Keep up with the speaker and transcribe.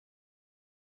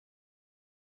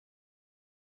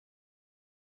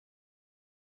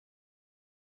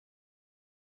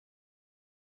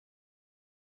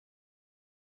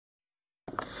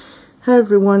Hi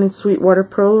everyone, it's Sweetwater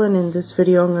Pro, and in this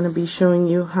video I'm going to be showing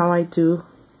you how I do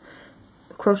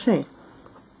crochet.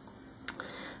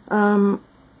 I'm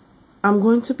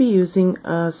going to be using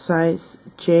a size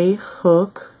J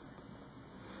hook,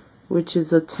 which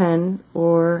is a 10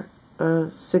 or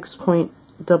a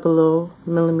 6.00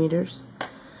 millimeters.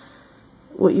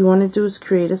 What you want to do is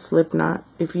create a slip knot.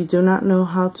 If you do not know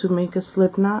how to make a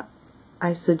slip knot,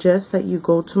 I suggest that you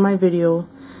go to my video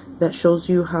that shows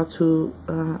you how to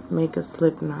make a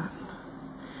slip knot.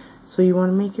 So you want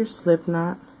to make your slip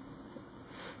knot,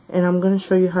 and I'm going to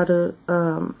show you how to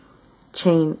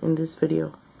chain in this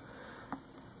video.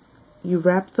 You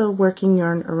wrap the working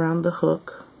yarn around the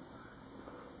hook,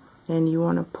 and you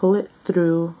want to pull it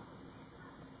through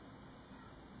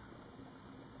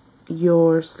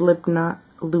your slip knot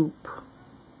loop,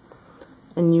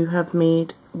 and you have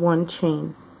made one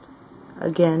chain.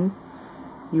 Again,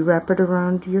 you wrap it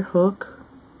around your hook,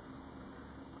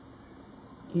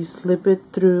 you slip it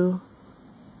through,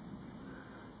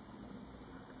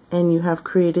 and you have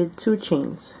created two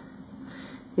chains.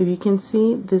 If you can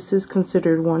see, this is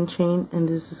considered one chain and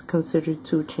this is considered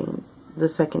two chain, the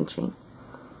second chain.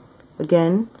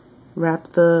 Again, wrap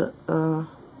the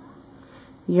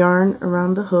yarn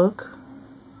around the hook,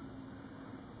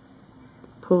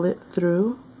 pull it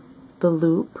through the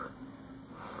loop.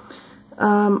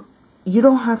 You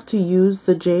don't have to use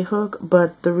the J hook,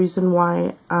 but the reason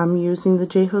why I'm using the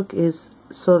J hook is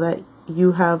so that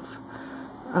you have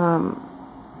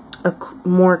a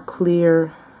more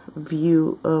clear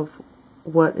view of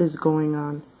what is going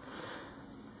on.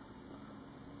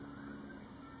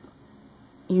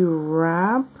 You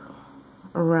wrap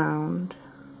around,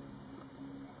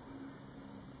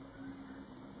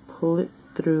 pull it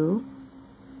through,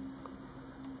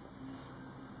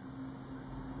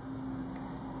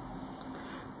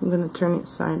 I'm going to turn it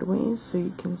sideways so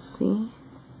you can see.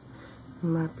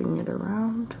 I'm wrapping it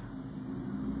around.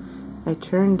 I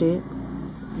turned it,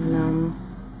 and I'm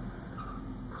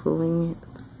pulling it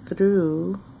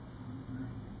through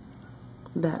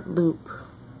that loop.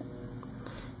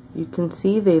 You can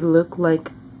see they look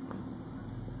like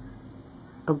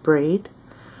a braid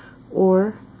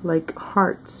or like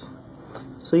hearts.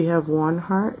 So you have 1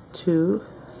 heart, 2,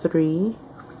 3,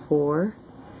 4,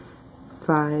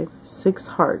 5, 6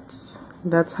 hearts.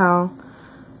 That's how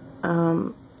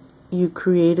you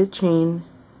create a chain,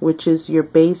 which is your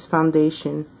base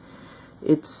foundation.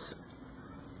 It's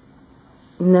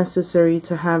necessary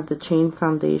to have the chain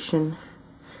foundation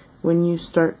when you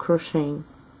start crocheting.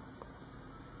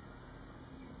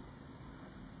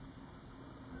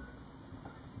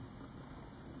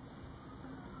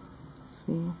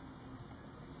 See?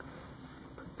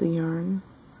 Put the yarn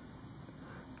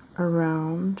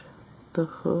around the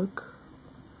hook,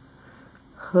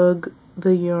 hug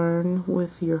the yarn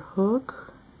with your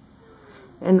hook,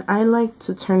 and I like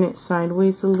to turn it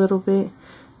sideways a little bit,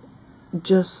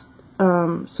 just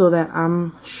so that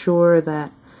I'm sure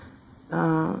that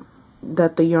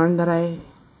that the yarn that I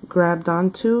grabbed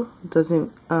onto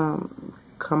doesn't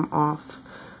come off.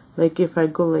 Like if I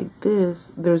go like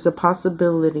this, there's a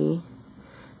possibility,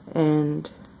 and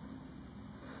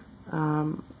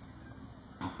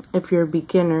if you're a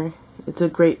beginner, it's a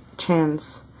great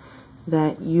chance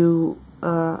that you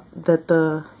that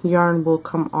the yarn will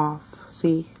come off.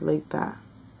 See, like that.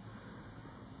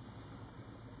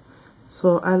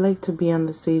 So I like to be on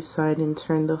the safe side and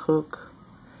turn the hook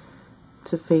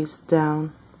to face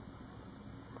down.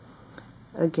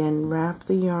 Again, wrap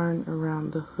the yarn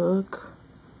around the hook,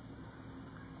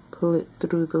 pull it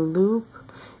through the loop.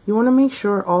 You want to make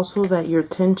sure also that your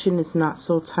tension is not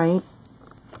so tight,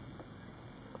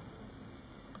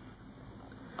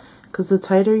 because the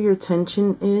tighter your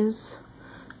tension is,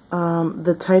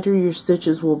 the tighter your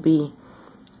stitches will be.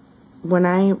 When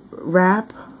I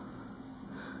wrap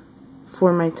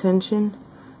for my tension,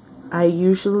 I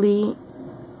usually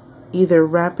either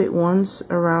wrap it once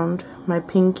around my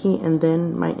pinky and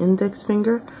then my index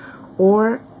finger,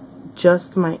 or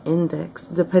just my index,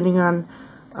 depending on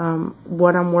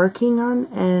what I'm working on,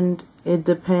 and it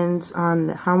depends on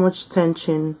how much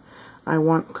tension I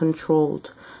want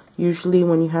controlled. Usually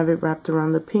when you have it wrapped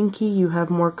around the pinky, you have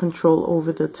more control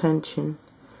over the tension.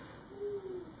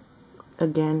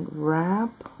 Again,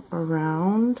 wrap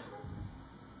around,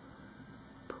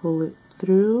 pull it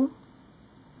through,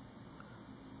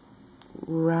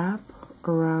 wrap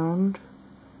around,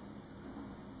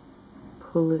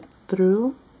 pull it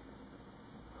through.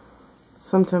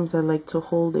 Sometimes I like to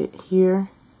hold it here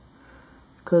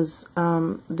because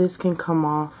this can come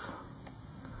off,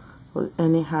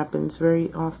 and it happens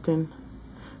very often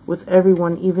with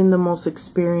everyone, even the most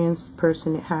experienced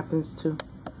person it happens to.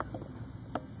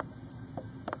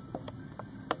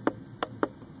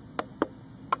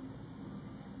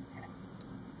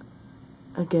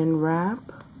 Again,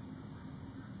 wrap,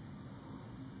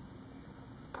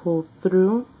 pull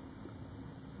through,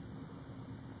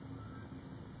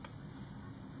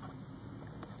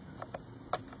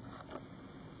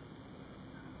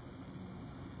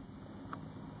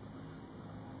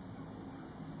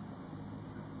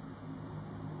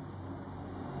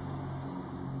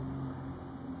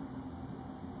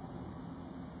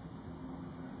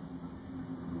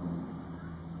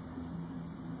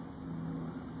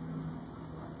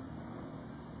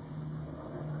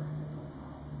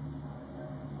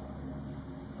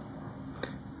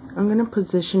 I'm going to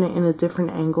position it in a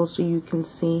different angle so you can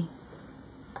see.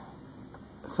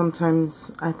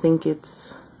 Sometimes I think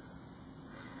it's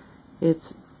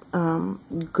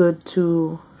good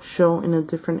to show in a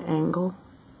different angle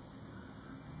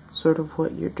sort of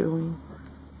what you're doing.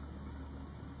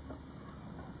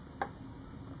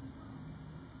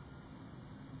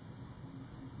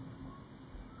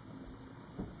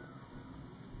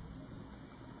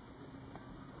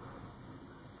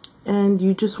 And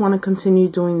you just want to continue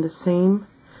doing the same.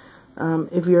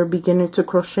 If you're a beginner to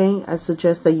crochet, I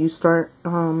suggest that you start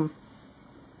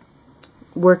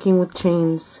working with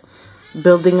chains,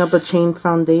 building up a chain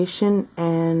foundation,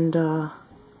 and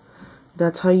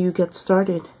that's how you get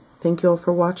started. Thank you all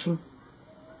for watching.